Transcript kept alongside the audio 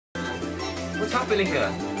What's happening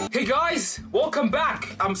here? Hey guys, welcome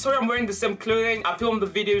back. I'm sorry I'm wearing the same clothing. I filmed the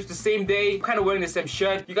videos the same day, kind of wearing the same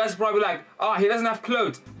shirt. You guys are probably like, oh, he doesn't have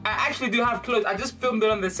clothes. I actually do have clothes. I just filmed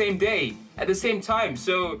it on the same day, at the same time.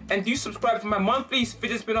 So, and do you subscribe to my monthly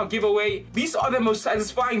fidget spinner giveaway? These are the most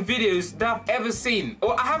satisfying videos that I've ever seen.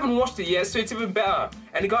 Oh, I haven't watched it yet, so it's even better.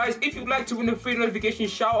 And guys, if you'd like to win a free notification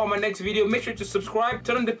shout on my next video, make sure to subscribe,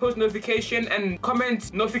 turn on the post notification, and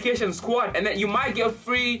comment notification squad, and then you might get a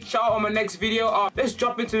free shout on my next video. Let's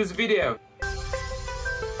jump into this video.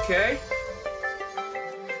 Okay.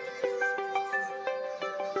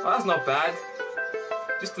 Oh, that's not bad.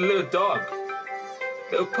 Just a little dog.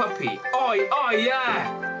 Little puppy. Oh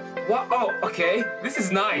yeah. What? Oh, okay. This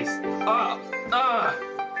is nice.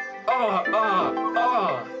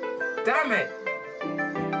 Damn it.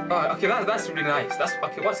 Oh, okay, that's really nice. That's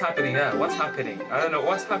okay. What's happening here? What's happening? I don't know.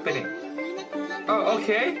 What's happening? Oh,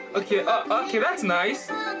 okay. Okay, that's nice.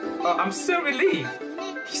 Oh, I'm so relieved.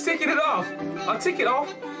 He's taking it off. I'll take it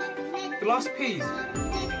off. The last piece.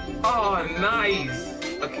 Oh, nice.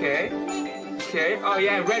 Okay. Okay. Oh,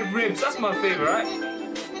 yeah, red ribs. That's my favorite.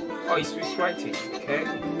 Oh, he's writing. Okay.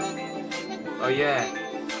 Oh, yeah.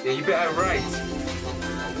 Yeah, you better write.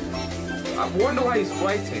 I wonder why he's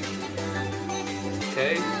writing.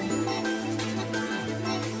 Okay.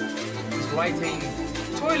 He's writing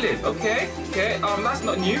toilet. Okay. Okay. That's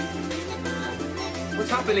not new. What's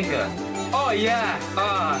happening here? Oh yeah.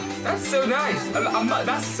 That's so nice.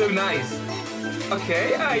 That's so nice.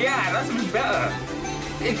 Okay. Yeah. That's even better.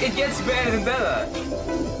 It gets better and better.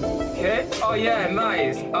 Okay. Oh yeah.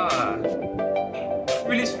 Nice.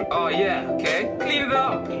 Really. Oh yeah. Okay. Clean it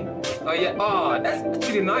up. Oh yeah. Oh, that's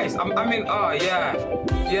actually nice. Oh yeah.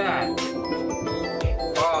 Yeah.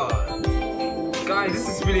 Guys, this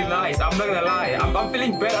is really nice. I'm not gonna lie. I'm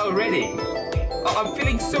feeling better already. I'm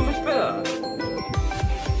feeling so much better.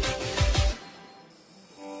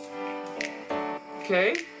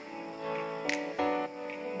 Okay.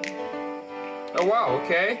 Oh wow.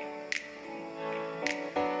 Okay.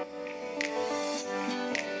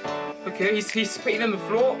 Okay. He's painting on the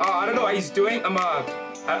floor. I don't know what he's doing.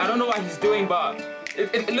 I don't know what he's doing, but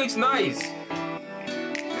it looks nice.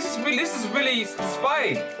 This is really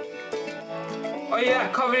satisfying. Oh yeah,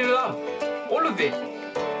 covering it up. All of it.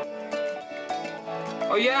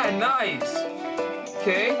 Oh yeah, nice.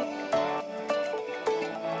 Okay.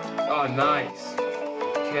 Oh, nice.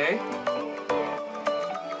 Okay.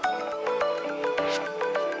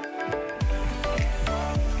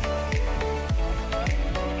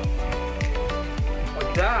 Oh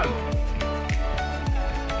damn.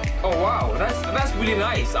 Oh wow, that's really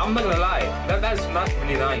nice. I'm not gonna lie. That's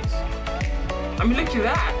really nice. I mean, look at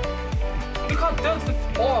that. Look how dope the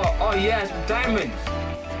oh yeah, it's diamonds.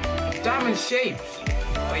 Diamond shapes.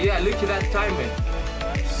 Oh yeah, look at that diamond.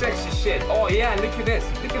 Sexy shit. Oh yeah, look at this.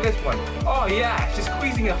 Look at this one. Oh yeah, she's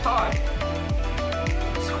squeezing it hard.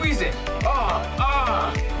 Squeeze it.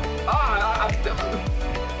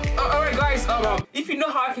 Alright guys, if you know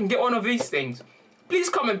how I can get one of these things, please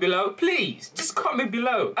comment below. Please, just comment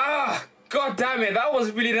below. God damn it, that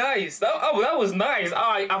was really nice. That was nice.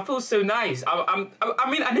 I feel so nice. I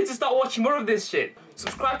mean, I need to start watching more of this shit.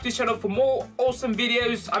 Subscribe to this channel for more awesome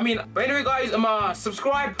videos. But anyway guys,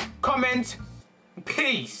 subscribe, comment,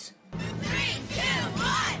 peace.